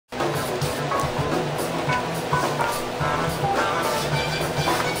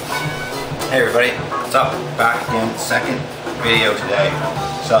Hey everybody, what's up? Back again, second video today.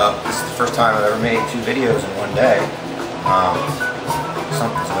 So this is the first time I've ever made 2 videos in one day.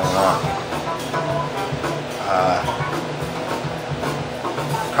 Something's going on.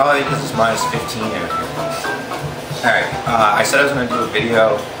 Probably because it's minus 15 out here. Alright, I said I was going to do a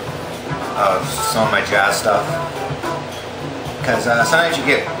video of some of my jazz stuff. Because sometimes you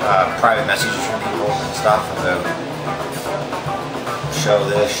get private messages from people and stuff about show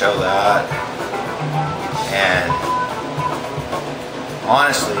this, show that, and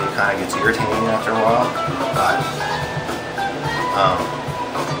honestly it kind of gets irritating after a while, but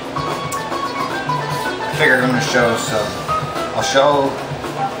I figured I'm going to show I'll show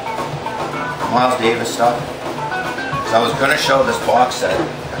Miles Davis stuff. So I was going to show this box set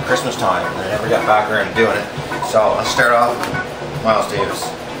at Christmas time and I never got back around to doing it, so let's start off with Miles Davis.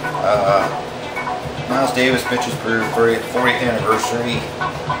 Miles Davis Bitches Brew 40th anniversary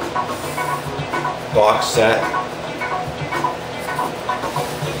box set.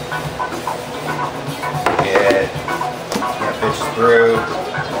 Yeah, Bitches Brew.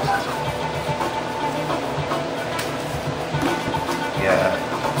 Yeah.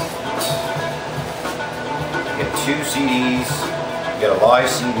 You get 2 CDs, you get a live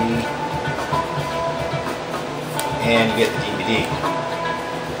CD, and you get the DVD.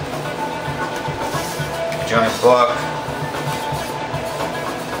 Giant book,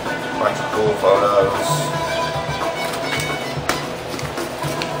 bunch of cool photos,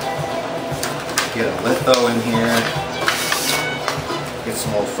 get a litho in here, get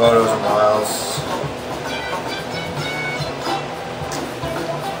some old photos of Miles,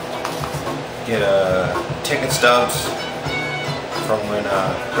 get ticket stubs from when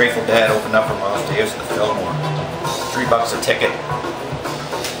Grateful Dead opened up for Miles Davis at the Fillmore. $3 a ticket.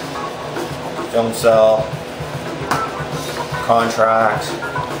 Film cell, contract,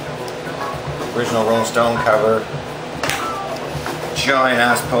 original Rolling Stone cover, giant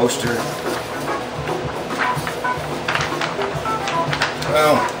ass poster.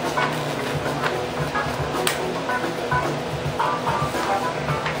 Well,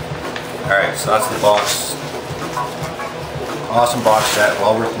 alright, so that's the box. Awesome box set,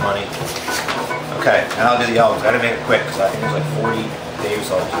 well worth the money. Okay, now I'll do the albums. I gotta make it quick because I think there's like 40 Davis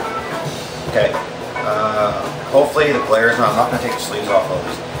albums. Okay, hopefully the glare is not. I'm not going to take the sleeves off of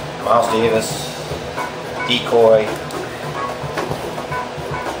these. Miles Davis, Decoy,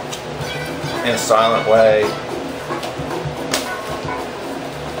 In a Silent Way,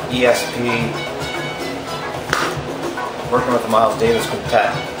 ESP, working with the Miles Davis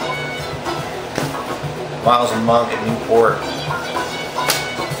Quintet, Miles and Monk at Newport,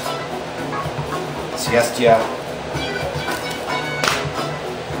 Siesta,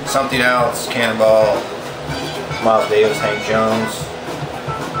 Something Else, Cannonball, Miles Davis, Hank Jones,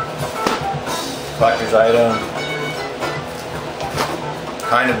 Collector's Item,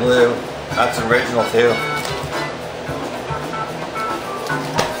 Kinda Blue, that's original too.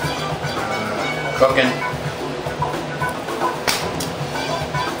 Cooking,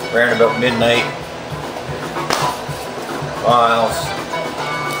 Around About Midnight,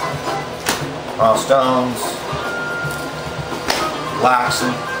 Milestones,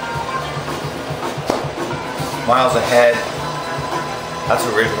 Laxon, Miles Ahead, that's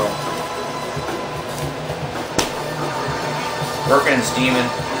original. Working and Steaming,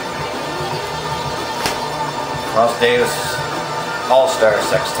 Miles Davis All-Star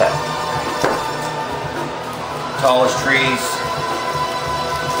Sextet, Tallest Trees,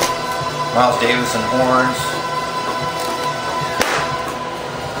 Miles Davis and Horns,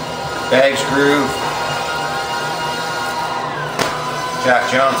 Bags Groove, Jack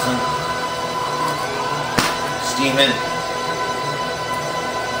Johnson, Steamin',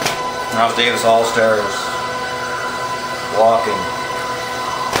 Miles Davis All-Stars, Walking,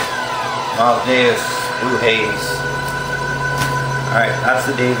 Miles Davis Blue Haze. Alright, that's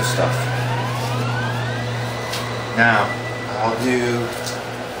the Davis stuff. Now, I'll do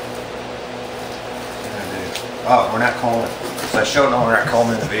Ornette Coleman. So I showed Ornette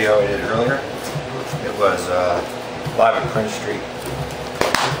Coleman in the video I did earlier. It was live at Prince Street.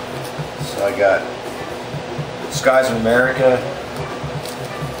 So I got Skies of America,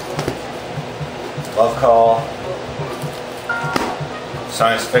 Love Call,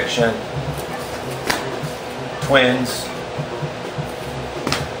 Science Fiction, Twins,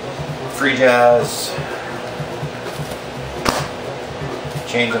 Free Jazz,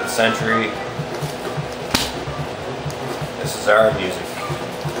 Change of the Century, This Is Our Music,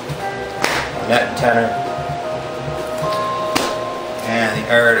 Ornette and Tenor, and The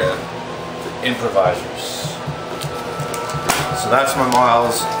Art of Improvisers. So that's my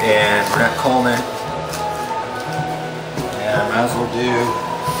Miles and Ornette Coleman. And I might as well do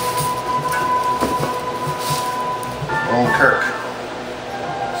Roland Kirk.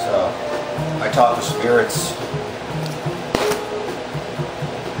 So I talk to spirits.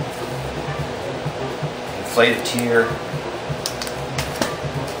 Inflated tear.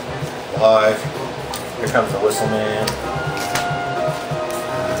 Live. Here comes the whistle man.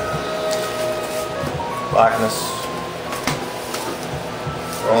 Blackness.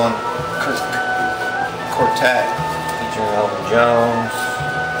 Roland Kirk Quartet featuring Elvin Jones.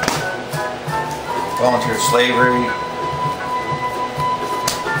 Volunteer Slavery.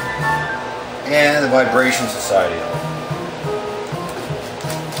 And the Vibration Society.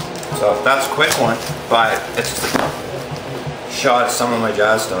 So that's a quick one, but it's just a shot at some of my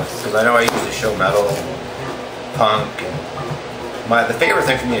jazz stuff, because I know I usually show metal, punk, and the favorite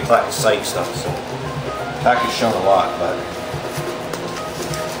thing for me to collect is psych stuff. So Taki's shown a lot, but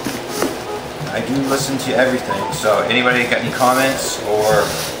I do listen to everything. So anybody got any comments or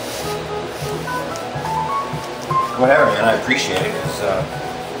whatever, man, I appreciate it, because the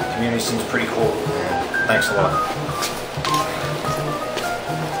community seems pretty cool. And thanks a lot.